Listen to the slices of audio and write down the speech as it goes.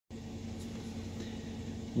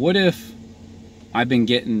What if I've been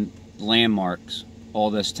getting landmarks all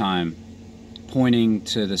this time pointing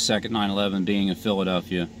to the second 9/11 being in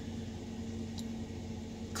Philadelphia?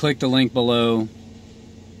 Click the link below.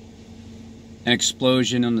 An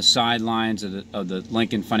explosion on the sidelines of the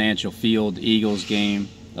Lincoln Financial Field Eagles game,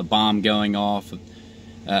 a bomb going off.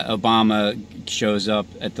 Obama shows up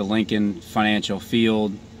at the Lincoln Financial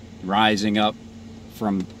Field, rising up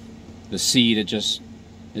from the sea that just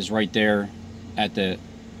is right there at the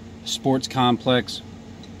sports complex,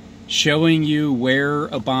 showing you where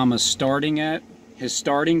Obama's starting at. His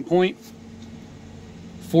starting point,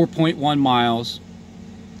 4.1 miles,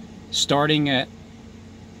 starting at,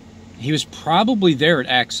 he was probably there at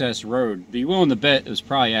Access Road. Be willing to bet it was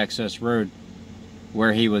probably Access Road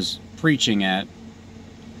where he was preaching at,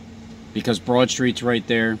 because Broad Street's right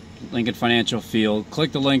there, Lincoln Financial Field.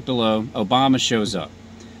 Click the link below. Obama shows up.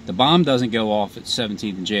 The bomb doesn't go off at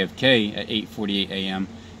 17th and JFK at 8:48 a.m.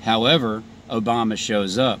 However, Obama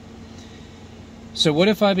shows up. So what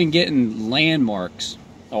if I've been getting landmarks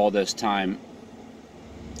all this time,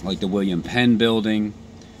 like the William Penn Building,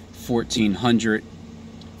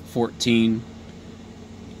 1414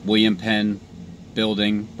 William Penn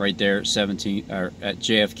Building right there at at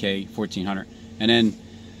JFK, 1400, and then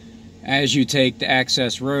as you take the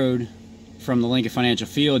Access Road from the Lincoln Financial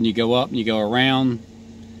Field and you go up and you go around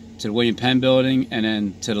to the William Penn Building, and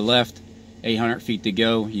then to the left, 800 feet to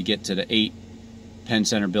go, you get to the 8 Penn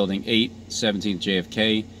Center Building 8, 17th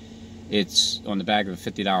JFK. It's on the back of a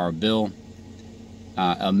 $50 bill.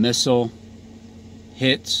 A missile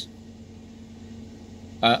hits,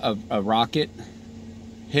 a rocket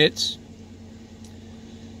hits,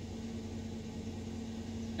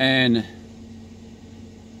 and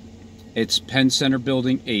it's Penn Center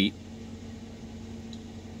Building 8.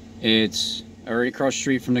 It's right across the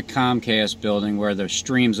street from the Comcast building where the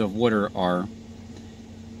streams of water are.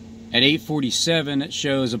 At 8:47, it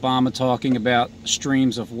shows Obama talking about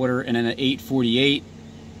streams of water, and then at 8:48,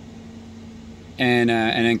 and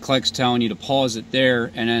then Click's telling you to pause it there,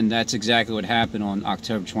 and then that's exactly what happened on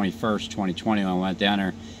October 21st, 2020 when I went down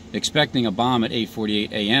there, expecting a bomb at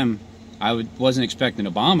 8:48 a.m. I wasn't expecting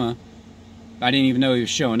Obama. I didn't even know he was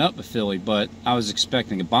showing up to Philly, but I was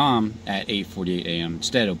expecting a bomb at 8:48 a.m.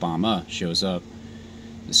 Instead, Obama shows up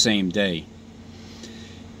the same day.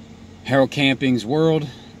 Harold Camping's world.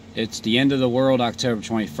 It's the end of the world, October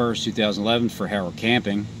 21st, 2011 for Harold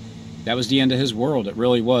Camping. That was the end of his world. It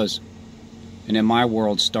really was. And then my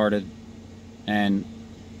world started. And,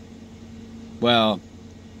 well,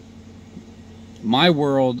 my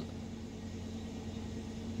world,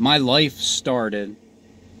 my life started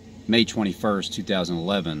May 21st,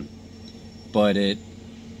 2011, but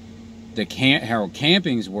Harold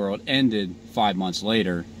Camping's world ended 5 months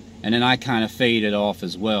later, and then I kind of faded off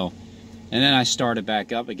as well, and then I started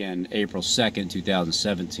back up again April 2nd,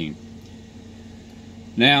 2017.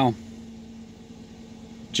 Now,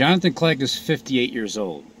 Jonathan Clegg is 58 years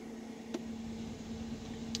old.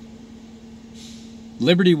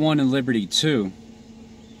 Liberty 1 and Liberty 2.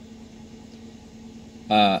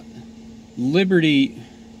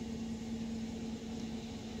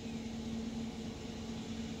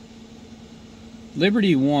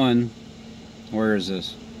 Liberty 1, where is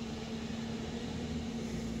this?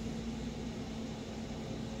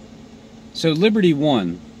 So Liberty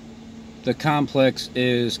 1, the complex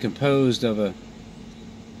is composed of a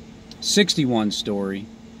 61-story,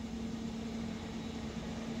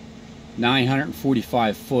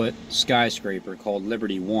 945-foot skyscraper called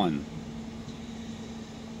Liberty 1.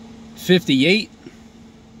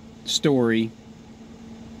 58-story,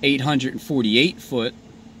 848-foot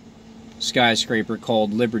skyscraper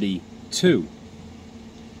called Liberty 2.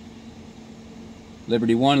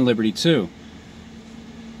 Liberty 1 and Liberty 2.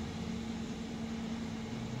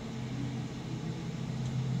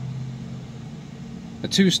 A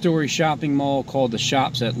 2-story shopping mall called the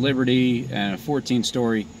Shops at Liberty, and a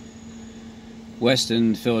 14-story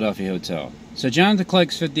Westin Philadelphia hotel. So Jonathan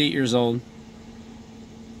Clegg's 58 years old.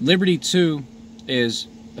 Liberty 2 is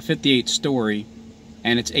a 58-story,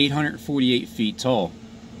 and it's 848 feet tall.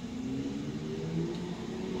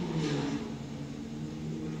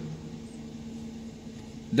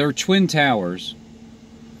 They're twin towers,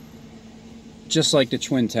 just like the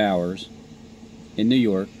Twin Towers in New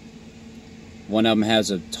York. One of them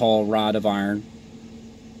has a tall rod of iron,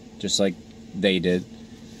 just like they did.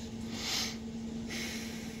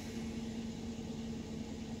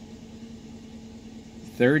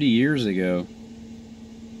 "30 years ago,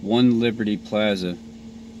 One Liberty Plaza."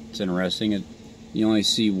 It's interesting. You only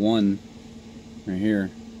see one right here.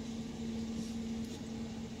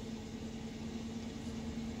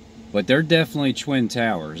 But they're definitely twin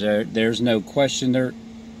towers. There's no question.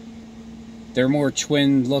 They're more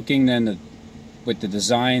twin looking than with the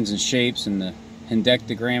designs and shapes and the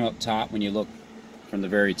hindectogram up top when you look from the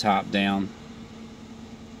very top down.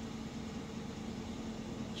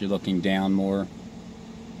 You're looking down more.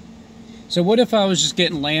 So what if I was just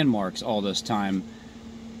getting landmarks all this time,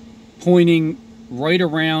 pointing right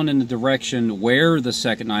around in the direction where the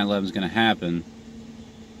second 9/11 is going to happen?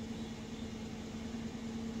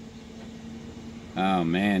 Oh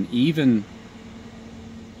man, even...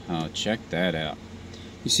 Oh, check that out.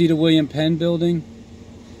 You see the William Penn building?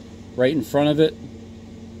 Right in front of it,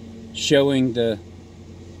 showing the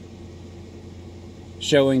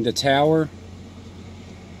tower.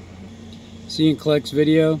 See in Click's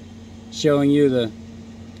video, showing you the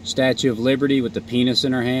Statue of Liberty with the penis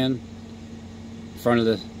in her hand, in front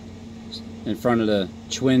of the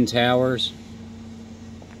Twin Towers.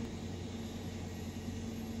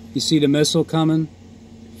 You see the missile coming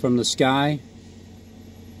from the sky,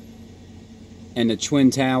 and the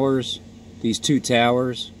Twin Towers, these two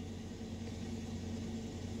towers,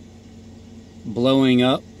 blowing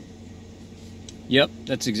up. Yep,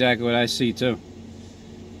 that's exactly what I see too.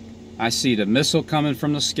 I see the missile coming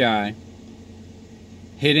from the sky,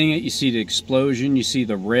 hitting it. You see the explosion, you see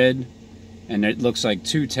the red, and it looks like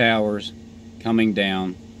two towers coming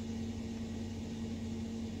down.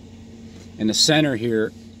 And the center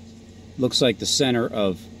here looks like the center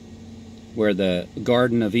of where the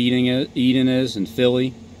Garden of Eden is in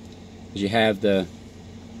Philly. You have the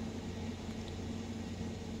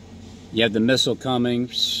missile coming,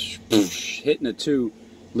 hitting the two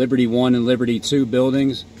Liberty 1 and Liberty 2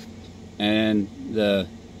 buildings. And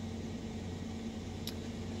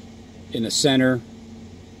in the center,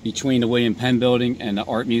 between the William Penn building and the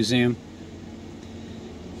Art Museum,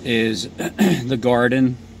 is the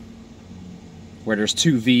garden, where there's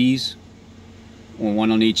two V's,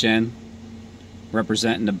 one on each end,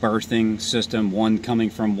 representing the birthing system, one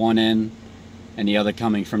coming from one end and the other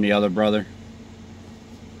coming from the other brother.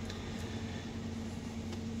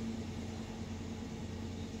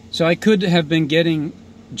 So I could have been getting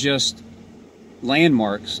just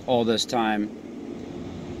landmarks all this time,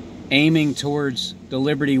 aiming towards the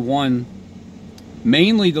Liberty 1,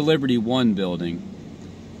 mainly the Liberty 1 building,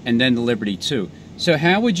 and then the Liberty 2. So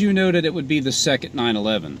how would you know that it would be the second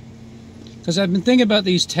 9/11? Because I've been thinking about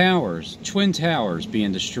these towers, twin towers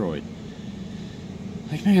being destroyed.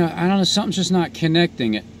 Like, man, I don't know, something's just not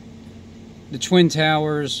connecting it. The twin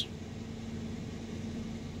towers,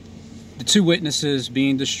 the two witnesses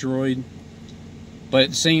being destroyed, but at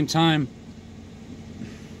the same time,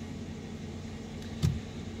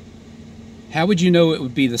 how would you know it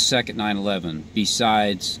would be the second 9/11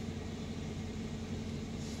 besides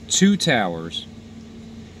two towers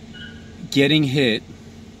getting hit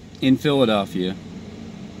in Philadelphia,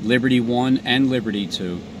 Liberty 1 and Liberty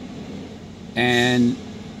 2, and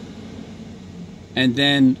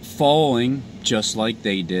then falling just like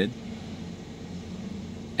they did,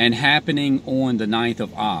 and happening on the 9th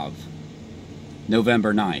of Av,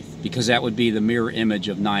 November 9th, because that would be the mirror image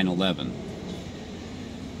of 9/11.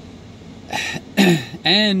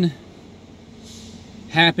 And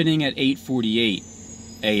happening at 8:48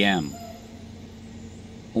 a.m.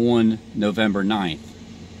 on November 9th.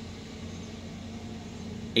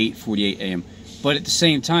 8:48 a.m. But at the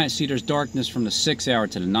same time, see, there's darkness from the 6th hour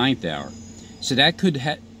to the 9th hour. So that could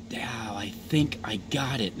have... Oh, I think I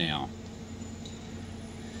got it now.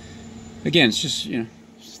 Again, it's just, you know,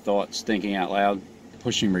 thoughts, thinking out loud,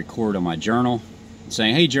 pushing record on my journal,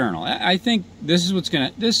 saying, hey journal, I think this is what's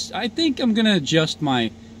gonna, I think I'm gonna adjust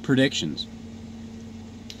my predictions.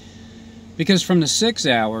 Because from the 6th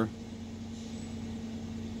hour,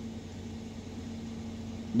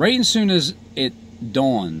 right as soon as it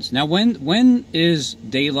dawns. Now when is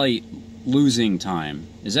daylight losing time?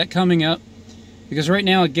 Is that coming up? Because right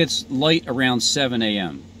now it gets light around 7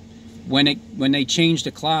 a.m. When they change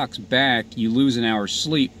the clocks back, you lose an hour's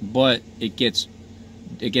sleep, but it gets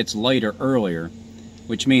lighter earlier,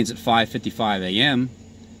 which means at 5:55 a.m.,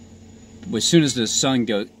 as soon as the sun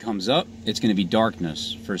comes up, it's going to be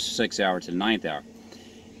darkness for 6th hour to the 9th hour.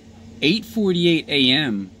 8:48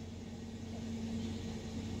 a.m.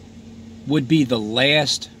 would be the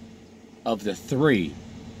last of the three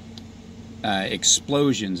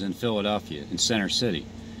explosions in Philadelphia, in Center City.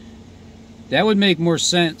 That would make more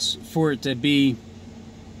sense for it to be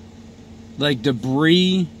like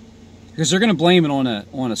debris, because they're going to blame it on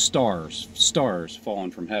a stars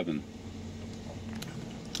falling from heaven.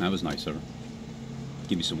 That was nice of her.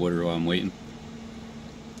 Give me some water while I'm waiting.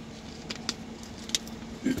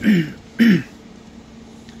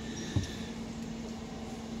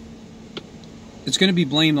 it's going to be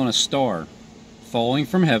blamed on a star falling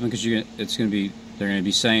from heaven, because they're going to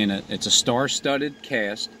be saying that it's a star-studded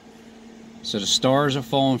cast. So the stars are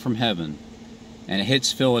falling from heaven, and it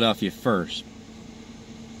hits Philadelphia first.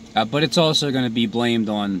 But it's also going to be blamed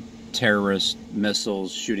on terrorist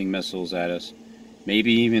missiles, shooting missiles at us. Might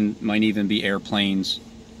even be airplanes,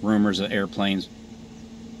 rumors of airplanes.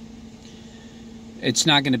 It's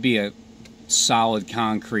not going to be a solid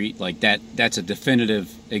concrete like that. That's a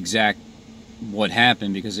definitive exact what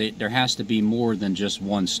happened, because there has to be more than just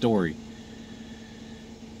one story.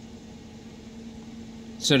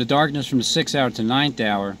 So the darkness from the 6th hour to 9th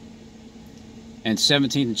hour and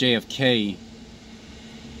 17th and JFK,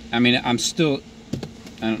 I mean, I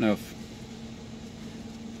don't know if,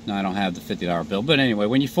 no, I don't have the $50 bill, but anyway,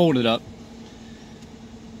 when you fold it up,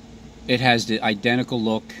 it has the identical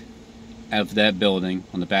look of that building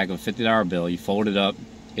on the back of a $50 bill. You fold it up,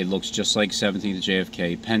 it looks just like 17th and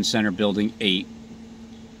JFK, Penn Center Building 8,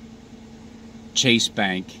 Chase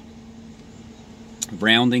Bank,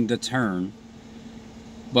 rounding the turn.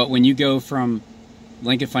 But when you go from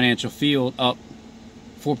Lincoln Financial Field up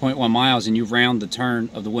 4.1 miles and you round the turn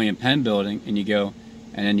of the William Penn Building, and you go,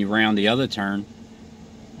 and then you round the other turn,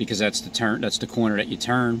 because that's the corner that you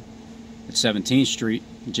turn at 17th Street,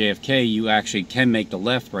 JFK, you actually can make the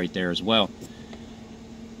left right there as well.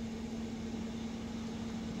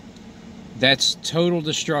 That's total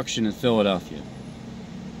destruction in Philadelphia.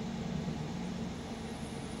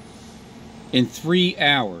 In 3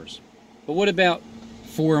 hours. But what about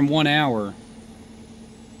 4 in 1 hour,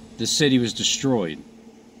 the city was destroyed?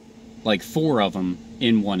 Like 4 of them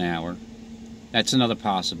in 1 hour. That's another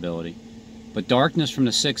possibility. But darkness from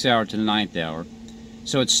the 6th hour to the 9th hour.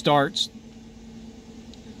 So it starts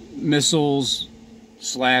missiles /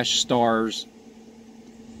 stars,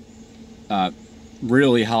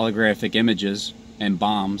 really holographic images and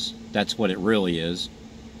bombs. That's what it really is.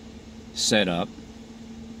 Set up.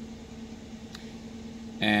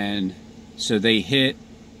 And so they hit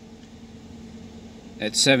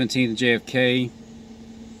at 17th and JFK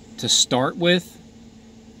to start with,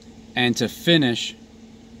 and to finish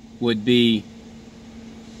would be,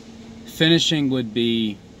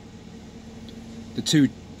 the 2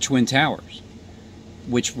 Twin Towers,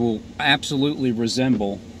 which will absolutely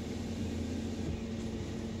resemble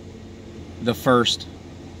the first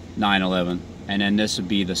 9/11, and then this would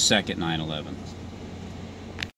be the second 9/11.